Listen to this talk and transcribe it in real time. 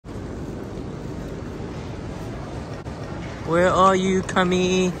Where are you,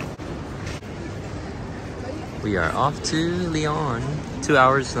 Kami? We are off to Lyon. 2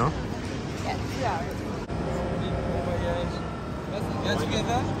 hours, no? Yeah, 2 hours.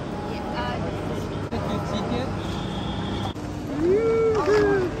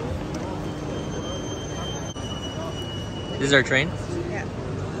 This is our train? Yeah.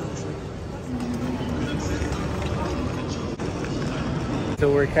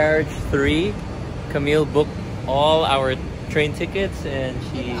 So we're carriage 3. Camille booked all our train tickets and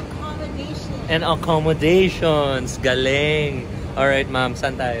she... And accommodations. Galing. Alright, ma'am.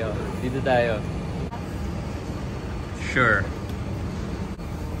 Saan tayo? Dito tayo. Sure.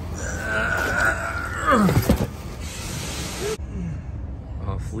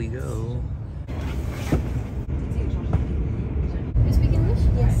 Off we go. You speak English?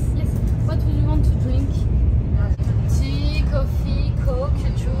 Yes. Yes. What would you want to drink? Tea, coffee, Coke,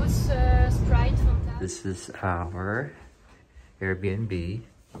 juice, Sprite, Fanta. This is our Airbnb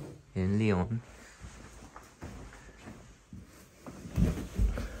in Lyon.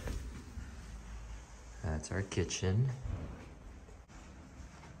 That's our kitchen.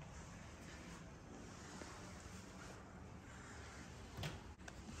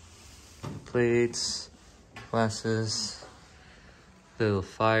 Plates, glasses, little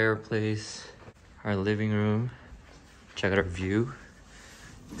fireplace, our living room. Check out our view.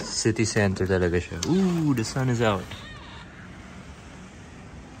 City center talaga siya. Ooh, the sun is out.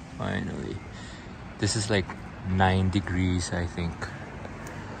 Finally. This is like 9 degrees, I think.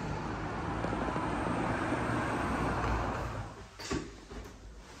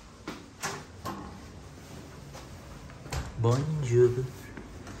 Bonjour.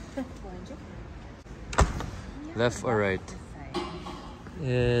 Left or right?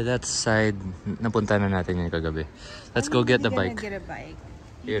 That side, napunta na natin yun kagabi. Let's go get the bike. Get a bike.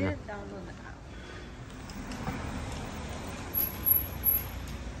 You Get it download the app.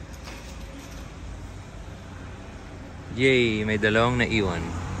 Yay! May dalawang naiwan.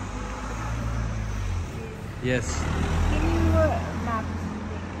 Yes. Can you map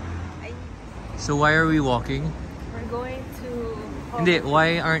something? So why are we walking? We're going to... Hindi,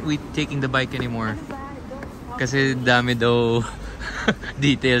 why aren't we taking the bike anymore? Don't walk. Kasi dami daw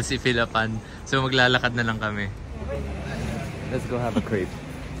details ifilapan. So maglalakad na lang kami. Let's go have a crepe.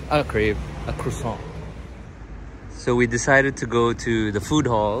 A crepe. A croissant. So we decided to go to the food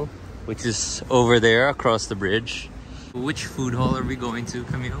hall, which is over there across the bridge. Which food hall are we going to,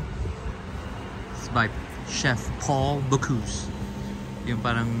 Camille? It's by Chef Paul Bocuse. Yung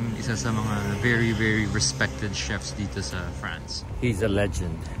parang isa sa mga very, very respected chefs dito sa France. He's a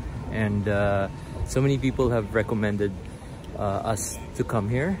legend. And so many people have recommended us to come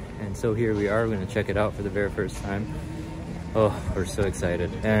here. And so here we are. We're going to check it out for the very first time. Oh, we're so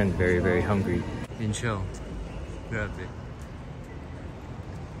excited and very, very hungry. In show. Grabe.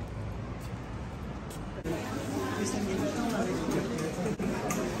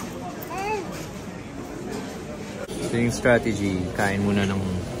 So yung strategy, kain muna ng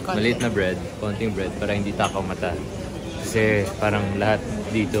maliit na bread, konting bread para hindi takaw mata. Kasi parang lahat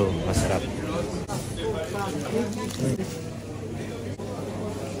dito masarap.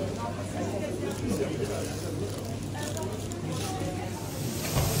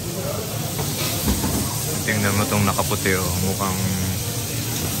 Tingnan mo tong nakaputi, oh. Mukhang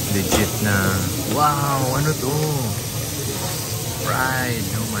legit na. Wow, ano to? Fried,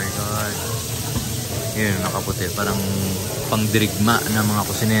 oh my god. Yun, nakaputi. Parang pangdirigma ng mga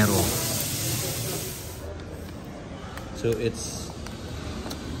kusinero. So it's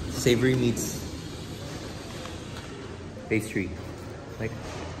savory meats pastry. Like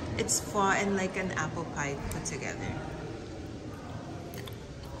It's pho and like an apple pie put together.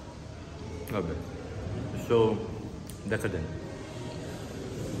 okay. So decadent.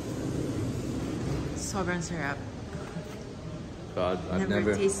 Sobrang sarap. God, I've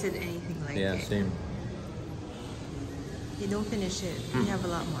Never tasted anything like it. Yeah, same. You don't finish it. You have a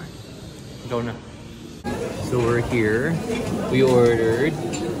lot more. Go na. So we're here. We ordered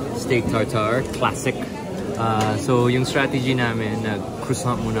steak tartare, classic. So yung strategy namin,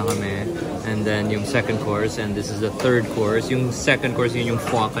 nag-croissant muna kami. And then yung second course, and this is the third course. Yung second course, yun yung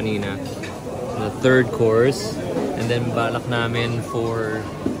pho kanina. The third course. And then balak namin for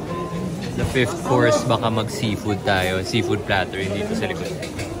the fifth course, baka mag-seafood tayo. Seafood platter, hindi dito sa likod.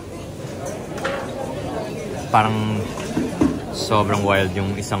 Parang sobrang wild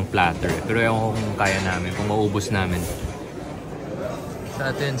yung isang platter. Pero ewan ko kung kaya namin, kung maubos namin.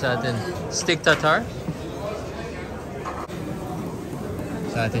 Sa atin. Steak tartare?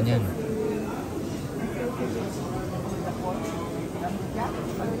 Sa atin yan.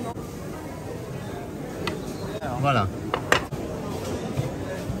 Wala.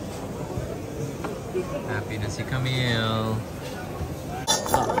 Happy na si Camille.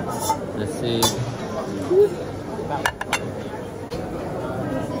 Let's see.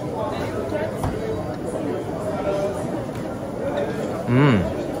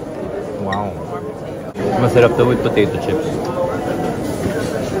 Wow. Masarap daw with potato chips.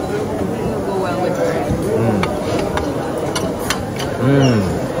 Go well with bread.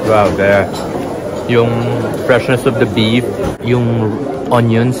 Grabe. Yung freshness of the beef, yung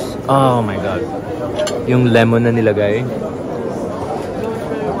onions, oh my god. Yung lemon na nilagay.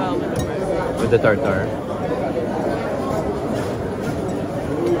 Well with bread. With the tartar.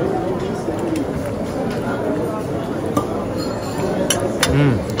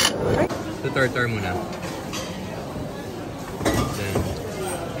 The tartar muna. Then,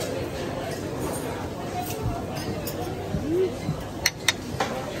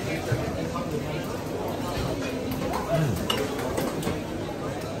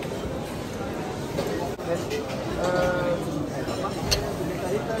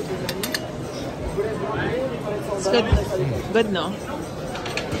 It's good. Good, no?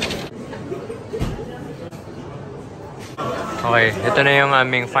 okay, ito na yung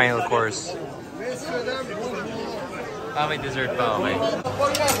aming final course. Ah, may dessert pa, okay.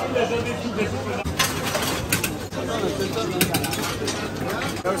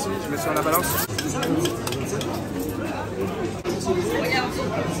 Je mets sur la balance.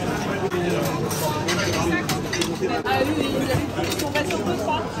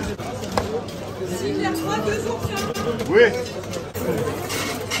 Oui.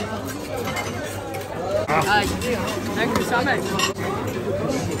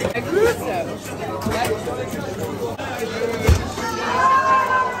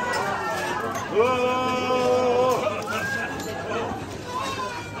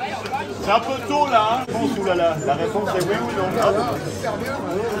 C'est un peu tôt là, hein. Bon, oulala. La réponse est oui ou non?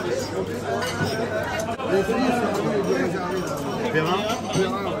 Perrin.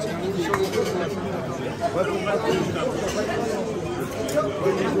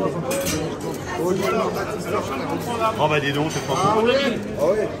 Oh bah dis donc, c'est pas bon.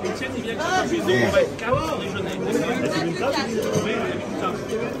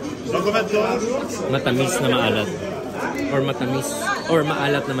 Dans combien de temps? Matamis na maalat. Or matamis. Or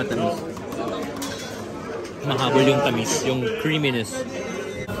maalat na matamis. Mahabol yung tamis. Yung creaminess.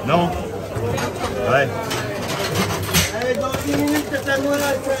 Non. Ouais. Dans 10 minutes, c'est à moi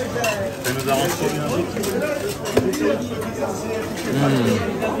là. Ça nous arrange trop bien.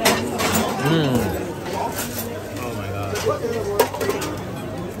 Oh my god.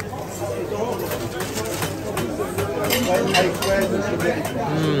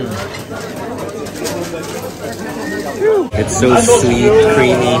 It's so sweet,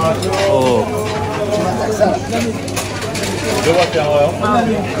 creamy. Oh. Je vois terreur.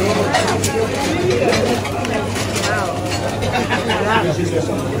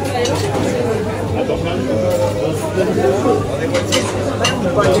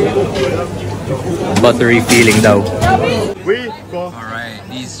 Buttery feeling daw. Oui, quoi? Alright,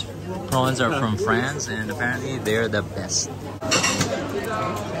 these prawns are from France and apparently they're the best.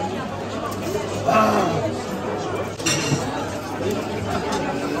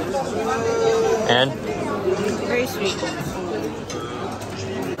 And Very sweet.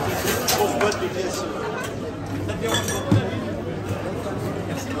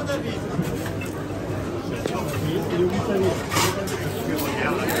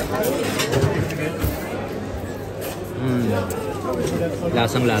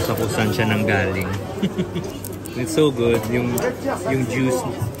 lasang-lasa kung saan siya nanggaling. It's so good. Yung juice,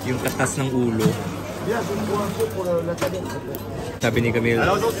 yung katas ng ulo. Sabi ni Camille,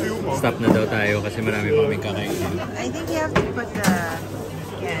 stop na daw tayo kasi marami pa kaming kakainin. I think you have to put the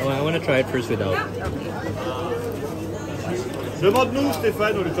can. Oh, I want to try it first without. Okay. Demande-nous,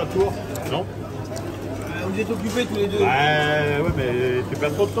 Stéphane, au lieu de faire tour. Non? Vous êtes occupés tous les deux. Ouais, mais tu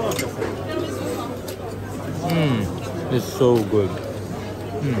perds trop de temps à faire ça. It's so good.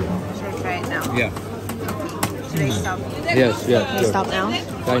 Should I try it now? Yeah. Should I stop? Yes, yes. Can I stop now?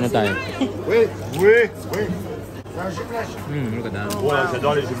 Kain na tayo. Oui, oui, oui. C'est un jumelage. Look at that. Ouais,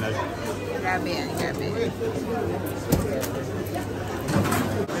 j'adore les jumelages. Grab it, grab it.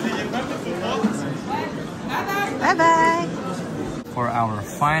 Bye bye. For our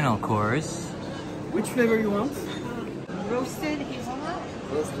final course, Which flavor you want? Roasted hazelnut.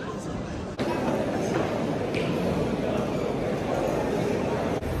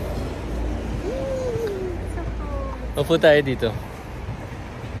 upo tayo dito.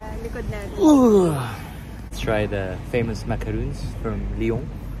 Likod natin. Let's try the famous macaroons from Lyon.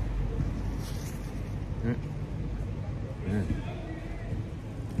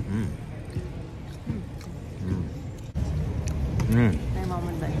 Mm. My mom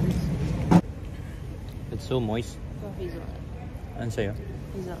would like this. It's so moist. So hazelnut. Ano sa'yo?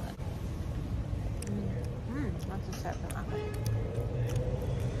 Hazelnut. Not so sad ng akin.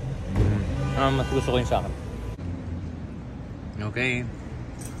 Mas gusto ko yung sa akin. Okay.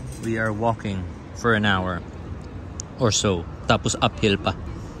 We are walking for an hour or so. Tapos uphill pa.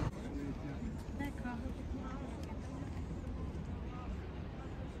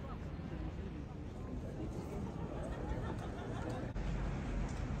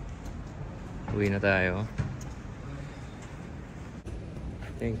 Uwi na tayo.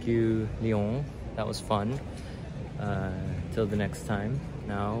 Thank you, Lyon. That was fun. Till the next time.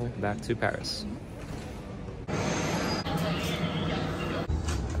 Now, back to Paris.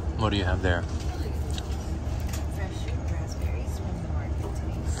 What do you have there? Fresh raspberries from the market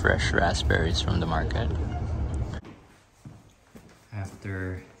today. Fresh raspberries from the market.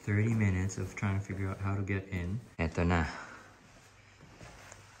 After 30 minutes of trying to figure out how to get in, eto na.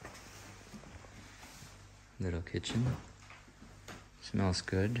 Little kitchen. Smells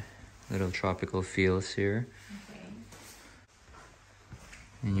good. Little tropical feels here. Okay.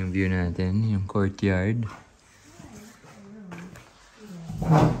 And yung view natin, yung courtyard.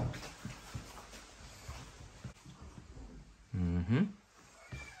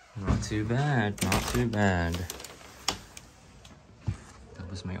 Not too bad, not too bad.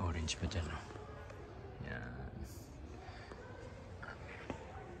 Tapos may orange pa dyan. Yan.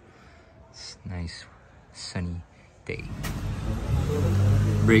 It's nice sunny day.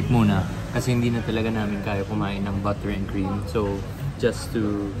 Break muna kasi hindi na talaga namin kaya kumain ng butter and cream. So, just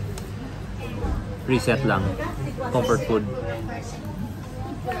to reset lang. Comfort food.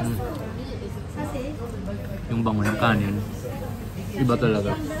 Yung bango ng kanin. Iba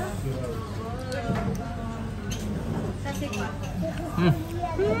talaga.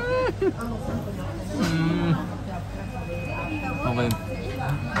 Okay.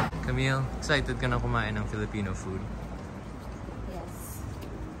 Camille, excited ka na kumain ng Filipino food? Yes.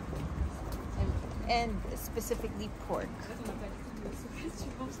 And specifically pork.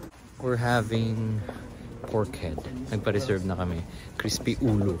 We're having pork head. Nagpa-reserve na kami. Crispy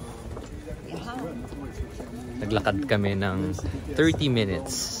ulo. Naglakad kami ng 30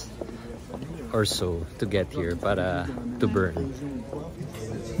 minutes or so to get here para to burn.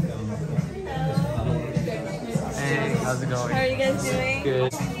 Hey, how's it going? How are you guys doing?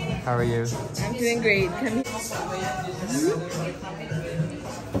 Good. How are you? I'm doing great. Come here.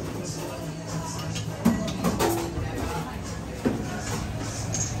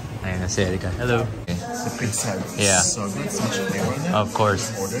 Ayun na si Erica. Hello. The pizza is Yeah. so good, so much flavor in it. Of course.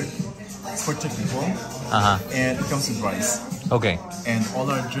 Ordered. It's for 2 people, and it comes with rice. Okay. And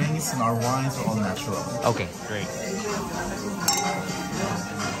all our drinks and our wines are all natural. Okay, great.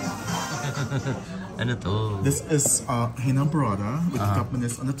 Ano to? This is hinamburrata with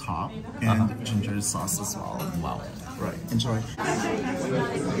capanes on the top and ginger sauce as well. Wow. Right, enjoy.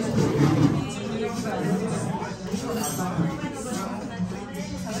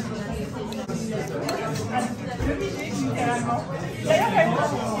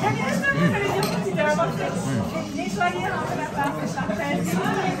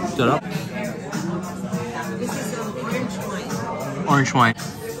 Sarap. This is orange wine. Orange wine.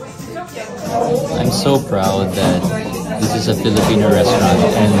 I'm so proud that this is a Filipino restaurant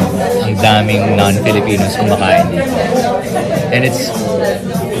and ang daming non-Filipinos kumakain dito. And it's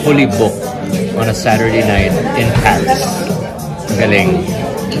fully booked on a Saturday night in Paris. Galing.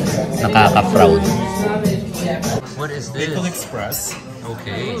 Nakaka-proud. What is this? Maple Express.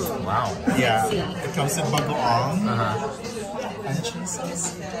 Okay. Wow. Yeah, it comes in bagoong Uh-huh. and cheese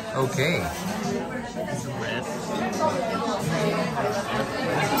sauce. Okay. Red.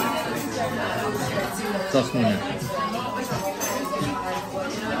 Sauce muna.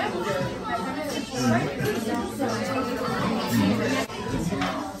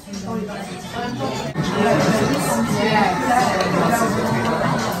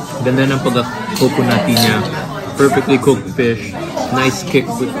 Ganda ng pagka-coconutty niya. Perfectly cooked fish. Nice kick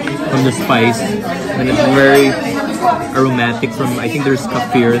from the spice. And it's very aromatic from, I think there's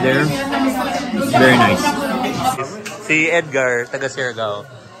kaffir there. Very nice. Si Edgar, taga Siargao.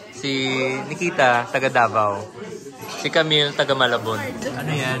 Si Nikita, taga Davao. Si Camille, taga Malabon.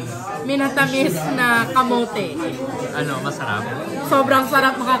 Ano yan? Minatamis na kamote. Ano, masarap? Sobrang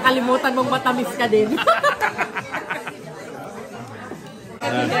sarap, makakalimutan mong matamis ka din.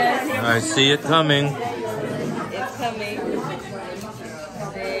 I see it coming. It's coming.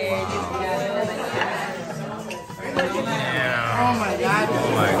 There you go. Oh my God. Oh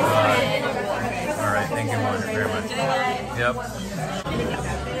my God. All right, thank you very much. Yep.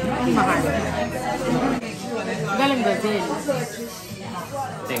 Mahal. Galing Brazil.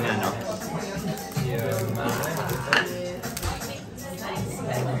 Tingnan, no?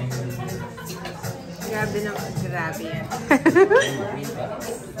 Grabe naman. Grabe yan.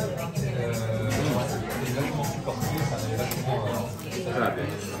 Grabe.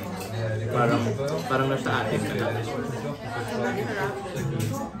 Parang nasa atin ka na.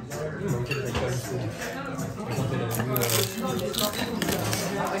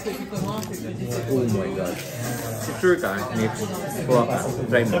 Oh my God. Sure ka? Kuha ka.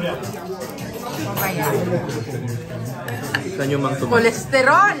 Try mo. Saan yung mang tumakas?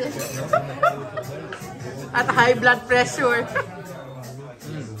 Cholesterol! At high blood pressure.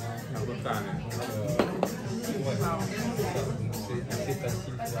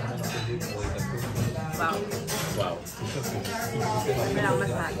 Wow. Wow. Walang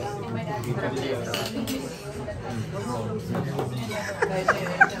masabi.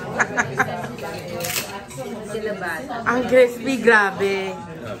 Ang crispy, grabe.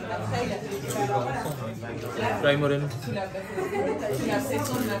 Try mo rin.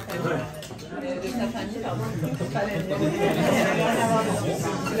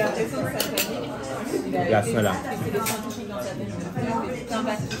 Gas na lang.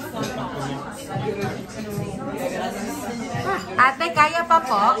 Ate, kaya pa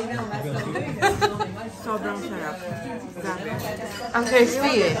po? Sobrang sarap. Grabe. Ang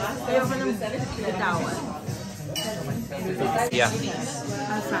crispy eh. Ayoko ng bitawan. Yeah.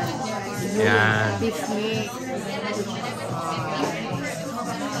 Asan? Yan. Beef meat.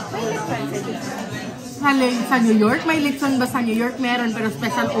 Sa New York? May lechon ba sa New York? Meron, pero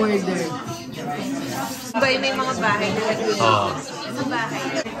special order. May mga bahay na nag-iwan. Oh. Sa bahay.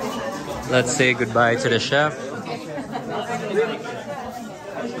 Let's say goodbye to the chef.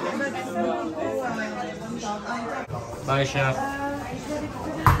 Bye, chef.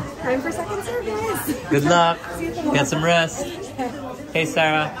 Time for second service. Good luck. Get some rest. Hey,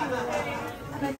 Sarah.